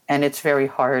levels. And it's very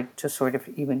hard to sort of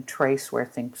even trace where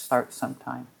things start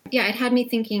sometime. Yeah, it had me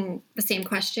thinking the same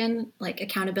question, like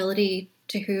accountability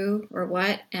to who or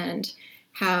what, and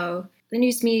how the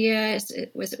news media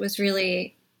was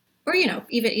really, or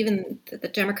even the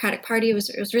Democratic Party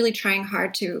was really trying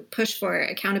hard to push for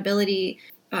accountability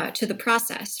to the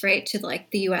process, right? To like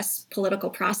the U.S. political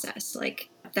process, like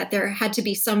that there had to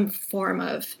be some form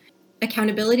of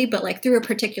accountability, but like through a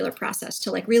particular process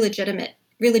to like re-legitimate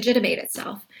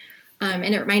itself. And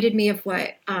it reminded me of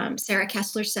what Sarah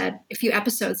Kessler said a few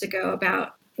episodes ago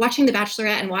about watching The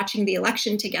Bachelorette and watching the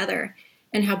election together,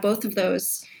 and how both of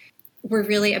those were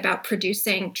really about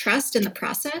producing trust in the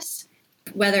process,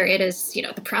 whether it is,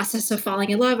 the process of falling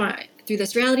in love through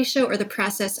this reality show, or the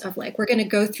process of like, we're going to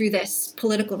go through this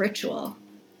political ritual,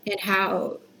 and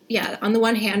how, on the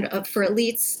one hand, for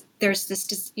elites, there's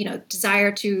this,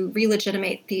 desire to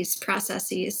re-legitimate these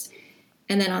processes.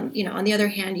 And then on the other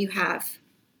hand, you have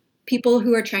people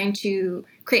who are trying to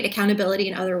create accountability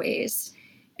in other ways.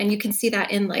 And you can see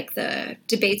that in like the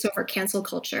debates over cancel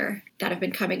culture that have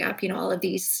been coming up, all of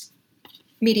these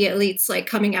media elites like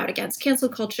coming out against cancel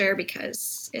culture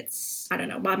because it's,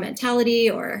 mob mentality,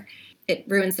 or it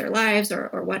ruins their lives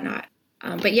or whatnot.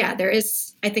 But yeah,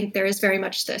 I think there is very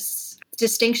much this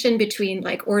distinction between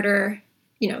like order,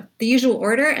 the usual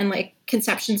order, and like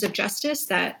conceptions of justice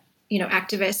that,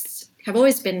 activists have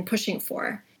always been pushing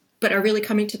for, but are really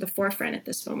coming to the forefront at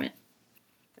this moment.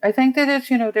 I think that it's,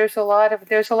 there's a lot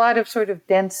of sort of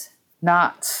dense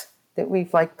knots that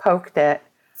we've like poked at.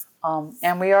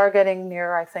 And we are getting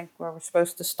near, I think, where we're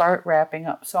supposed to start wrapping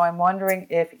up. So I'm wondering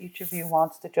if each of you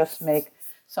wants to just make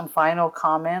some final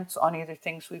comments on either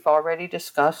things we've already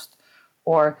discussed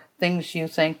or things you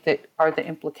think that are the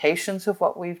implications of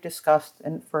what we've discussed,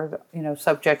 and further,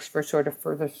 subjects for sort of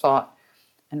further thought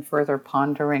and further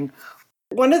pondering.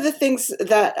 One of the things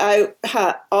that I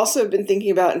also been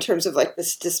thinking about in terms of like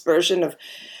this dispersion of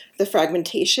the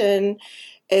fragmentation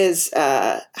is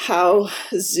how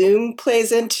Zoom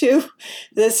plays into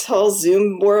this whole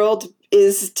Zoom world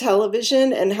is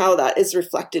television, and how that is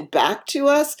reflected back to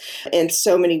us in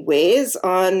so many ways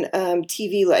on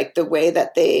TV, like the way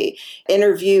that they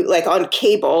interview, like on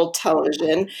cable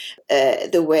television,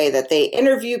 the way that they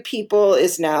interview people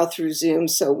is now through Zoom.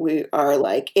 So we are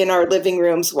like in our living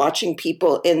rooms watching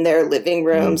people in their living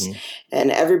rooms,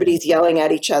 and everybody's yelling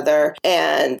at each other,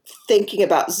 and thinking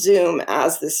about Zoom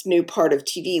as this new part of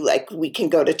TV. Like we can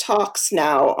go to talks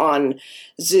now on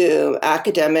Zoom,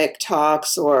 academic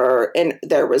talks, and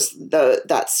there was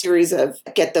that series of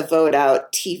Get the Vote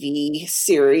Out TV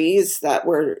series that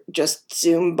were just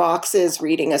Zoom boxes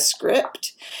reading a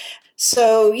script.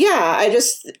 So yeah,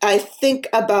 I think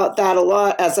about that a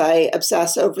lot as I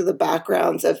obsess over the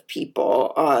backgrounds of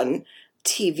people on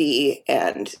TV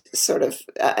and sort of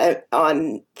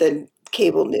on the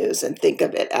cable news, and think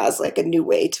of it as like a new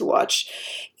way to watch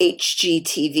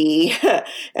HGTV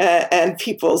and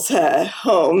people's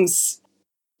homes.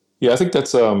 Yeah, I think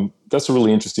that's a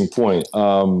really interesting point.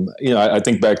 I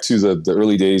think back to the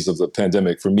early days of the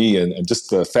pandemic for me, and just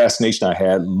the fascination I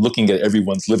had looking at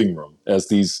everyone's living room as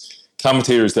these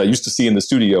commentators that I used to see in the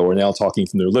studio are now talking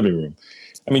from their living room.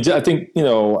 I mean, I think,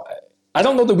 I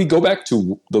don't know that we go back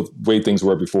to the way things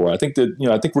were before. I think that,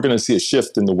 I think we're going to see a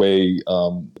shift in the way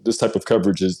this type of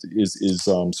coverage is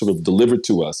sort of delivered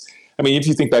to us. I mean, if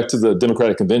you think back to the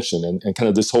Democratic Convention and kind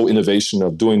of this whole innovation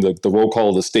of doing the roll call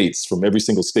of the states from every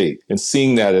single state, and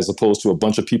seeing that as opposed to a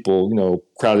bunch of people,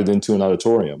 crowded into an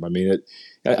auditorium. I mean,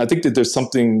 I think that there's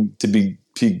something to be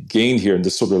gained here in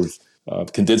this sort of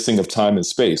condensing of time and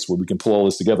space, where we can pull all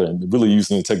this together and really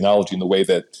using the technology in the way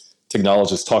that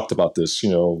technologists talked about this,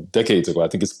 decades ago. I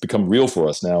think it's become real for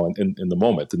us now in the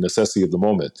moment, the necessity of the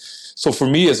moment. So for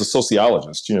me as a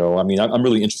sociologist, I'm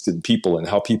really interested in people and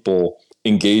how people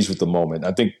engage with the moment.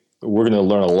 I think we're going to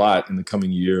learn a lot in the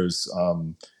coming years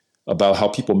about how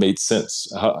people made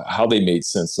sense, how they made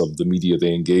sense of the media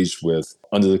they engaged with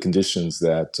under the conditions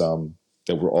that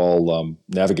we're all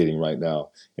navigating right now.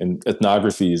 And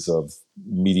ethnographies of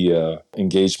media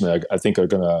engagement, I think, are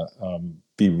going to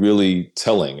be really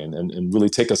telling and really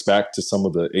take us back to some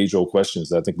of the age-old questions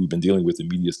that I think we've been dealing with in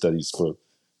media studies for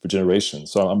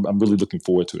generations. So I'm really looking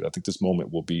forward to it. I think this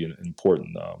moment will be an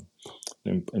important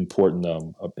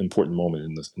moment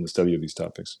in the study of these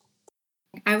topics.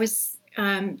 I was,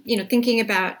 thinking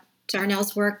about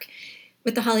Darnell's work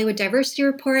with the Hollywood Diversity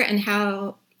Report and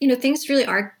how, things really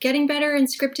are getting better in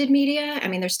scripted media. I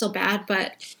mean, they're still bad,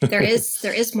 but there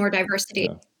is more diversity.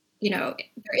 Yeah.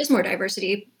 There is more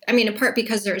diversity. I mean, in part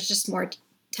because there's just more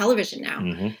television now.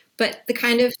 Mm-hmm. But the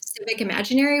kind of civic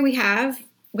imaginary we have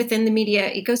within the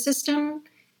media ecosystem,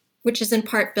 which is in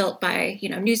part built by,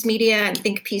 news media and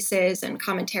think pieces and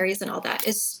commentaries and all that,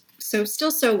 is still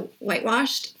so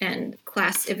whitewashed and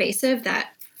class evasive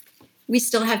that we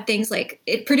still have things like,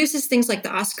 it produces things like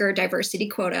the Oscar diversity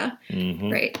quota, mm-hmm.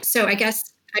 right? So I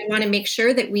guess I want to make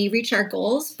sure that we reach our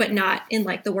goals, but not in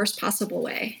like the worst possible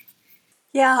way.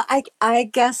 Yeah, I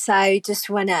guess I just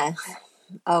want to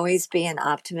always be an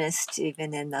optimist,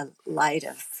 even in the light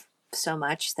of so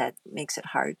much that makes it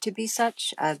hard to be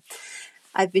such.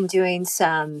 I've been doing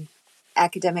some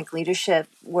academic leadership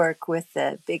work with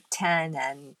the Big Ten,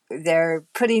 and they're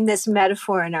putting this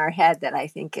metaphor in our head that I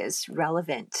think is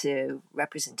relevant to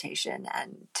representation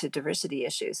and to diversity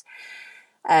issues,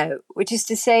 which is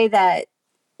to say that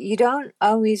you don't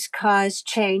always cause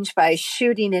change by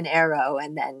shooting an arrow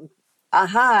and then,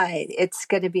 it's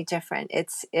going to be different.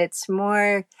 It's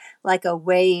more like a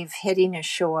wave hitting a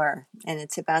shore, and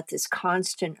it's about this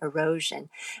constant erosion.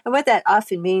 And what that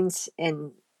often means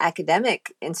in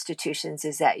academic institutions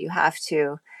is that you have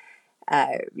to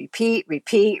repeat.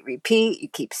 You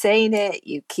keep saying it.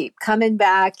 You keep coming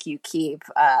back. You keep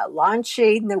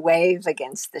launching the wave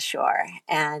against the shore.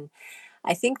 And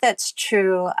I think that's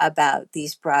true about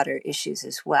these broader issues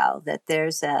as well, that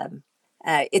there's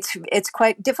it's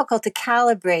quite difficult to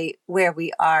calibrate where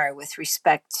we are with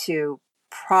respect to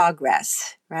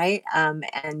progress, right?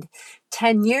 And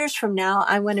 10 years from now,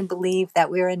 I want to believe that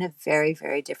we're in a very,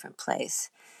 very different place.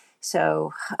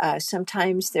 So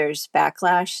sometimes there's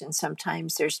backlash and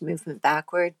sometimes there's movement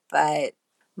backward, but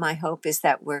my hope is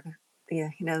that we're,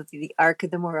 the arc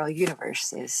of the moral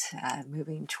universe is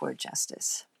moving toward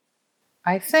justice.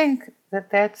 I think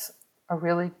that's a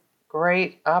really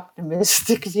great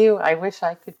optimistic view. I wish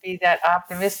I could be that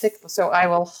optimistic, so I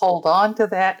will hold on to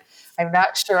that. I'm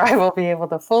not sure I will be able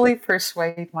to fully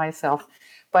persuade myself,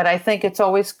 but I think it's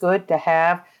always good to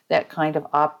have that kind of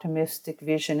optimistic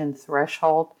vision and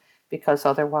threshold, because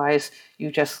otherwise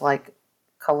you just like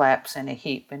collapse in a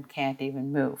heap and can't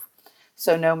even move.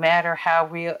 So no matter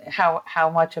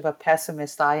how much of a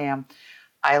pessimist I am,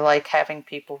 I like having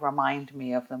people remind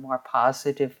me of the more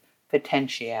positive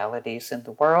potentialities in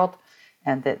the world,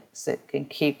 and that can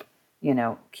keep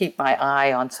my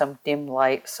eye on some dim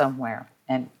light somewhere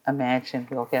and imagine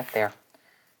we'll get there.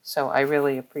 So I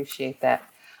really appreciate that.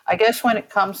 I guess when it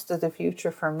comes to the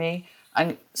future for me,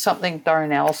 something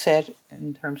Darnell said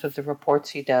in terms of the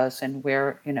reports he does and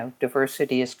where,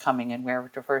 diversity is coming and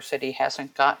where diversity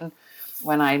hasn't gotten.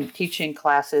 When I'm teaching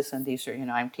classes, and these are,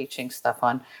 I'm teaching stuff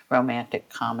on romantic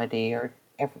comedy or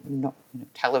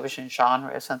television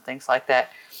genres and things like that.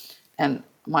 And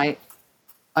my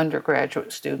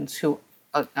undergraduate students who,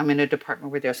 I'm in a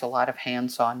department where there's a lot of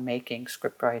hands-on making,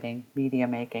 script writing, media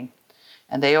making.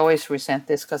 And they always resent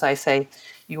this because I say,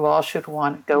 you all should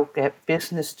want to go get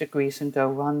business degrees and go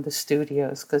run the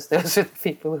studios, because those are the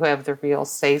people who have the real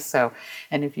say-so.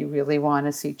 And if you really want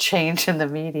to see change in the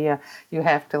media, you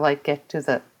have to get to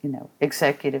the,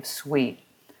 executive suite.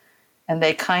 And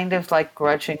they kind of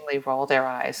grudgingly roll their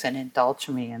eyes and indulge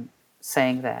me in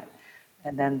saying that.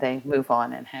 And then they move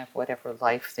on and have whatever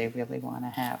life they really want to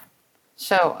have.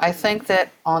 So I think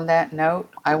that on that note,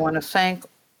 I want to thank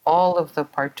all of the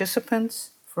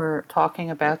participants for talking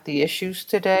about the issues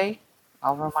today.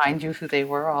 I'll remind you who they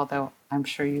were, although I'm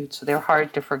sure they're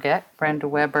hard to forget. Brenda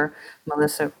Weber,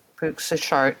 Melissa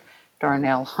Preuxeschart,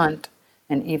 Darnell Hunt,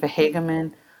 and Eva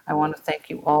Hageman. I want to thank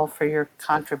you all for your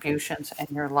contributions and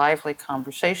your lively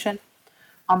conversation.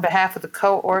 On behalf of the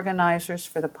co-organizers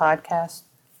for the podcast,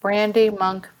 Brandy,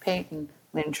 Monk, Payton,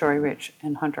 Lynn Joy Rich,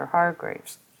 and Hunter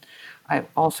Hargraves, I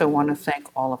also want to thank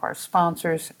all of our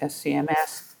sponsors,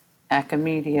 SCMS,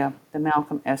 Acamedia, the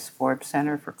Malcolm S. Forbes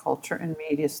Center for Culture and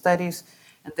Media Studies,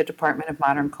 and the Department of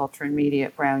Modern Culture and Media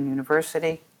at Brown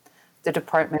University, the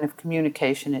Department of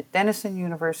Communication at Denison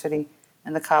University,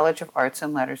 and the College of Arts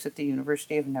and Letters at the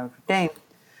University of Notre Dame.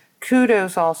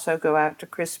 Kudos also go out to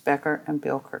Chris Becker and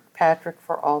Bill Kirkpatrick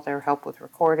for all their help with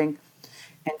recording,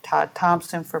 and Todd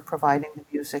Thompson for providing the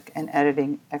music and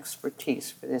editing expertise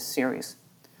for this series.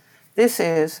 This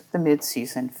is the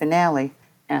mid-season finale,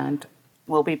 and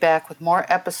we'll be back with more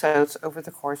episodes over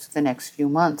the course of the next few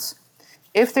months.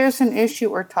 If there's an issue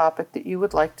or topic that you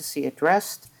would like to see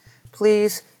addressed,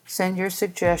 please send your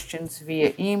suggestions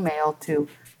via email to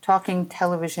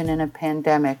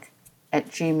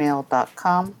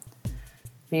talkingtelevisioninapandemic@gmail.com,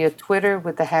 via Twitter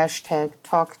with the hashtag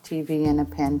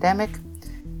TalkTVInAPandemic,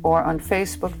 or on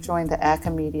Facebook, join the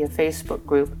Acamedia Facebook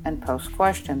group and post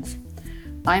questions.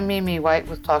 I'm Mimi White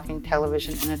with Talking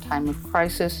Television in a Time of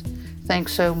Crisis.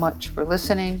 Thanks so much for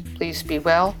listening. Please be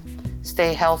well,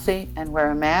 stay healthy, and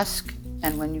wear a mask.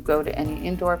 And when you go to any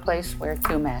indoor place, wear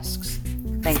 2 masks.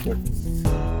 Thank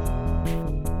you.